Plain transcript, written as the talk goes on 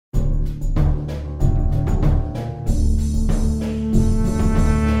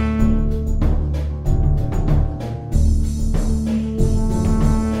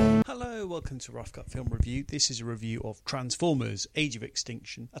to Rough Cut Film Review. This is a review of Transformers: Age of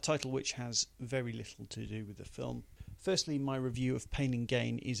Extinction, a title which has very little to do with the film. Firstly, my review of Pain and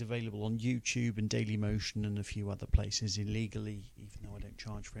Gain is available on YouTube and Dailymotion and a few other places illegally, even though I don't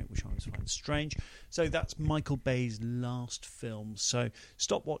charge for it, which I always find strange. So that's Michael Bay's last film. So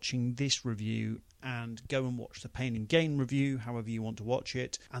stop watching this review and go and watch the Pain and Gain review, however you want to watch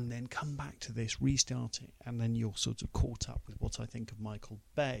it, and then come back to this, restart it, and then you're sort of caught up with what I think of Michael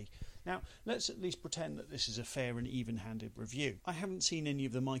Bay. Now, let's at least pretend that this is a fair and even-handed review. I haven't seen any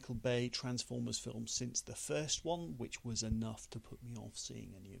of the Michael Bay Transformers films since the first one, which was enough to put me off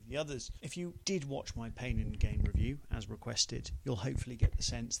seeing any of the others. If you did watch my Pain and Gain review, as requested, you'll hopefully get the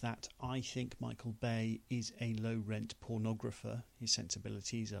sense that I think Michael Bay is a low-rent pornographer. His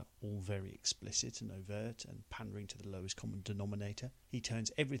sensibilities are all very explicit and overt and pandering to the lowest common denominator. He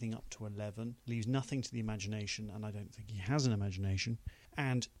turns everything up to 11, leaves nothing to the imagination, and I don't think he has an imagination,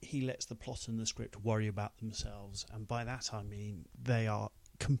 and he lets the plot and the script worry about themselves, and by that I mean they are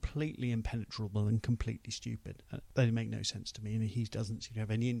completely impenetrable and completely stupid. They make no sense to me, and he doesn't seem to have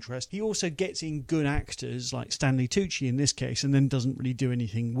any interest. He also gets in good actors like Stanley Tucci in this case, and then doesn't really do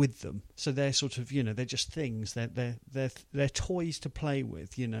anything with them. So they're sort of, they're just things. They're toys to play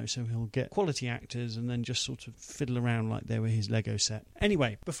with, So he'll get quality actors and then just sort of fiddle around like they were his Lego set.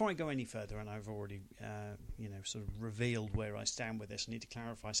 Anyway, before I go any further, and I've already, sort of revealed where I stand with this, I need to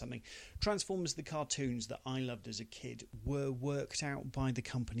clarify something. Transformers, the cartoons that I loved as a kid, were worked out by the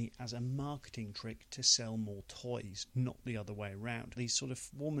company as a marketing trick to sell more toys, not the other way around. These sort of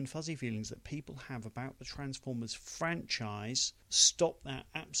warm and fuzzy feelings that people have about the Transformers franchise, stop that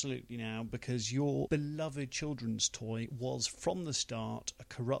absolutely now, because your beloved children's toy was from the start a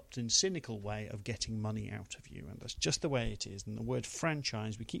corrupt and cynical way of getting money out of you, and that's just the way it is. And the word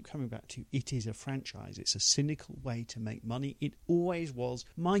franchise, we keep coming back to, it is a franchise. It's a cynical way to make money. It always was.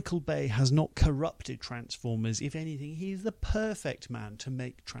 Michael Bay has not corrupted Transformers. If anything, he's the perfect man to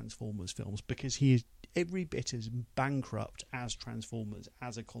make Transformers films, because he is every bit as bankrupt as Transformers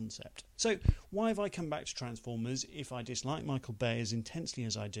as a concept. So why have I come back to Transformers if I dislike Michael Bay as intensely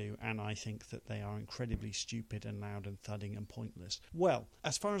as I do, and I think that they are incredibly stupid and loud and thudding and pointless? Well,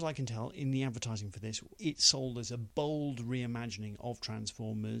 as far as I can tell, in the advertising for this, it's sold as a bold reimagining of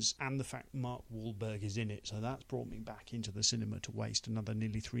Transformers, and the fact Mark Wahlberg is in it, so that's brought me back into the cinema to waste another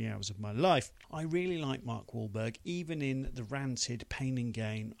nearly 3 hours of my life. I really like Mark Wahlberg. Even in the rancid Pain and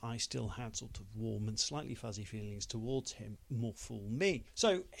Gain, I still had sort of warm and slightly fuzzy feelings towards him. More fool me.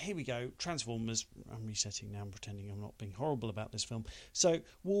 So here we go, Transformers. I'm resetting now and pretending I'm not being horrible about this film. So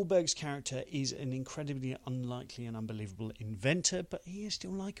Wahlberg's character is an incredibly unlikely and unbelievable inventor, but he is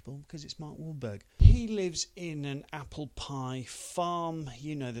still likeable because it's Mark Wahlberg. He lives in an apple pie farm,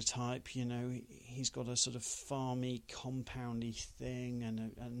 you know the type, he's got a sort of farmy, compoundy thing and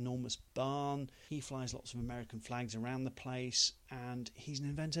an enormous barn. He flies lots of American flags around the place, and he's an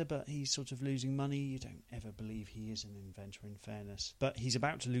inventor, but he's sort of losing money. You don't ever believe he is an inventor, in fairness. But he's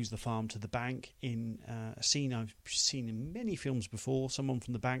about to lose the farm to the bank in a scene I've seen in many films before. Someone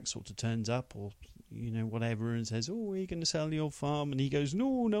from the bank sort of turns up, or whatever, and says, "Oh, are you going to sell your farm?" And he goes,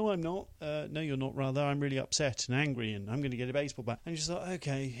 No, I'm not. No, you're not, rather. I'm really upset and angry, and I'm going to get a baseball bat. And you just thought,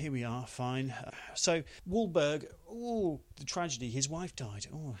 okay, here we are, fine. So Wahlberg, the tragedy, his wife died.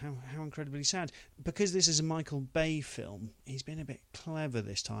 How incredibly sad. Because this is a Michael Bay film, he's been a bit clever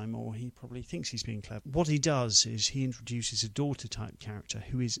this time, or he probably thinks he's being clever. What he does is he introduces a daughter-type character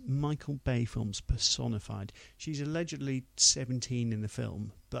who is Michael Bay films personified. She's allegedly 17 in the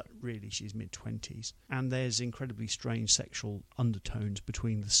film, but really she's mid-20s. And there's incredibly strange sexual undertones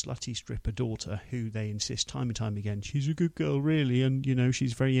between the slutty stripper daughter, who they insist time and time again, she's a good girl, really, and,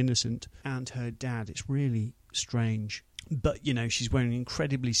 she's very innocent, and her dad. It's really strange. But, she's wearing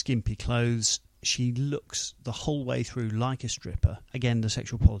incredibly skimpy clothes. She looks the whole way through like a stripper. Again, the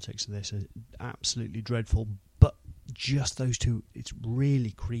sexual politics of this are absolutely dreadful, but just those two, it's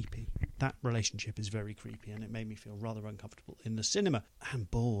really creepy. That relationship is very creepy, and it made me feel rather uncomfortable in the cinema. And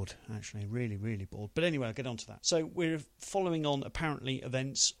bored, actually, really, really bored. But anyway, I'll get on to that. So we're following on, apparently,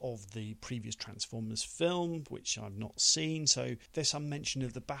 events of the previous Transformers film, which I've not seen. So there's some mention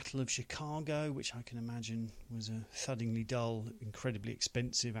of the Battle of Chicago, which I can imagine was a thuddingly dull, incredibly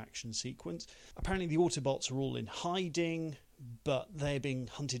expensive action sequence. Apparently the Autobots are all in hiding, but they're being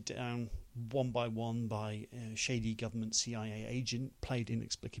hunted down one by one by a shady government CIA agent, played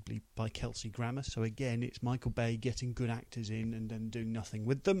inexplicably by Kelsey Grammer. So again, it's Michael Bay getting good actors in and then doing nothing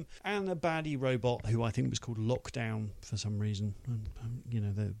with them. And a baddie robot who I think was called Lockdown for some reason.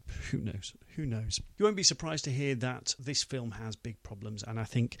 Who knows? Who knows? You won't be surprised to hear that this film has big problems, and I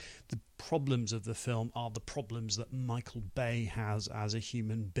think the problems of the film are the problems that Michael Bay has as a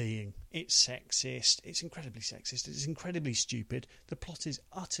human being. It's sexist, it's incredibly sexist, it's incredibly stupid. The plot is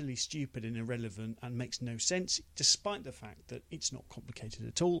utterly stupid and irrelevant and makes no sense, despite the fact that it's not complicated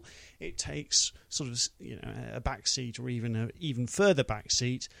at all. It takes sort of a backseat, or even an even further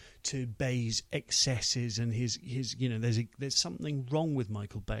backseat, to Bay's excesses and his there's something wrong with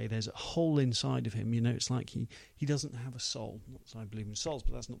Michael Bay. There's a hole inside of him. It's like he doesn't have a soul. Not that I believe in souls,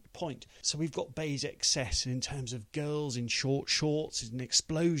 but that's not the point. So we've got Bay's excess in terms of girls in short shorts, in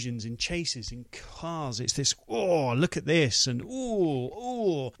explosions, in chases, in cars. It's this, oh, look at this, and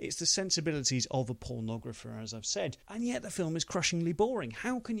oh. It's the sensibilities of a pornographer, as I've said. And yet the film is crushingly boring.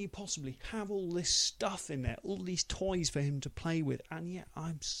 How can you possibly have all this stuff in there, all these toys for him to play with, and yet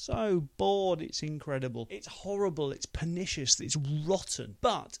I'm so bored? It's incredible. It's horrible. It's pernicious. It's rotten.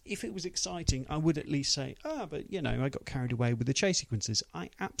 But if it was exciting, I would at least say, but I got carried away with the chase sequences. I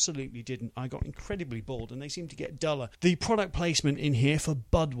absolutely didn't. I got incredibly bored, and they seem to get duller. The product placement in here for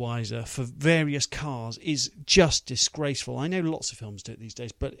Budweiser, for various cars, is just disgraceful. I know lots of films do it these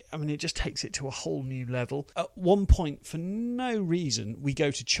days, but it just takes it to a whole new level. At one point, for no reason, we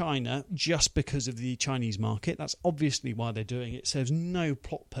go to China just because of the Chinese market. That's obviously why they're doing it. It serves no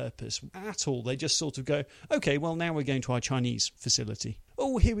plot purpose at all. They just sort of go, okay, well, now we're going to our Chinese facility.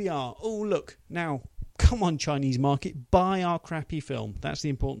 Oh, here we are. Oh, look, now, come on, Chinese market, buy our crappy film. That's the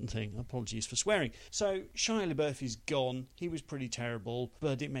important thing. Apologies for swearing. So Shia LaBeouf is gone. He was pretty terrible,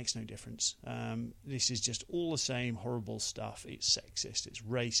 but it makes no difference. This is just all the same horrible stuff. It's sexist. It's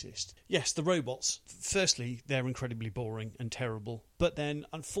racist. Yes, the robots. Firstly, they're incredibly boring and terrible. But then,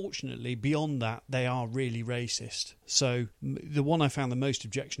 unfortunately, beyond that, they are really racist. So the one I found the most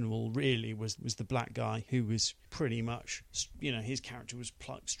objectionable, really, was the black guy, who was pretty much, his character was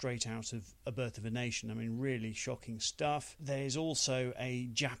plucked straight out of A Birth of a Nation. Really shocking stuff. There's also a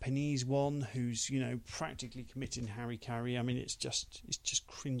Japanese one who's, practically committing harikari. It's just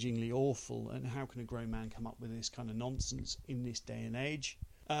cringingly awful. And how can a grown man come up with this kind of nonsense in this day and age?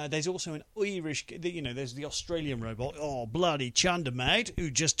 There's also an Irish, there's the Australian robot, bloody chunder, mate,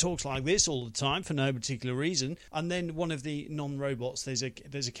 who just talks like this all the time for no particular reason. And then one of the non-robots, there's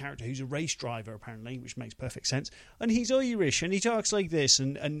a character who's a race driver, apparently, which makes perfect sense. And he's Irish, and he talks like this,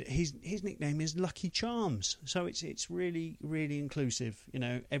 and his nickname is Lucky Charms. So it's really, really inclusive.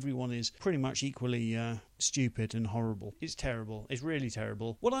 Everyone is pretty much equally stupid and horrible. It's terrible. It's really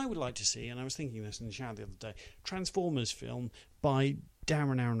terrible. What I would like to see, and I was thinking this in the shower the other day, Transformers film by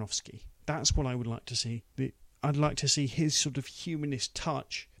Darren Aronofsky. That's what I would like to see. I'd like to see his sort of humanist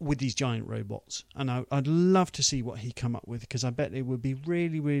touch with these giant robots. And I'd love to see what he come up with, because I bet it would be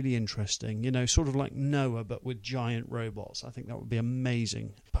really, really interesting. Sort of like Noah, but with giant robots. I think that would be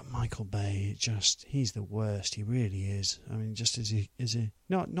amazing. But Michael Bay, he's the worst. He really is. Just as he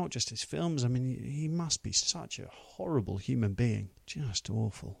not just his films. He must be such a horrible human being. Just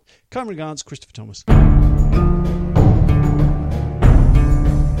awful. Kind regards, Christopher Thomas.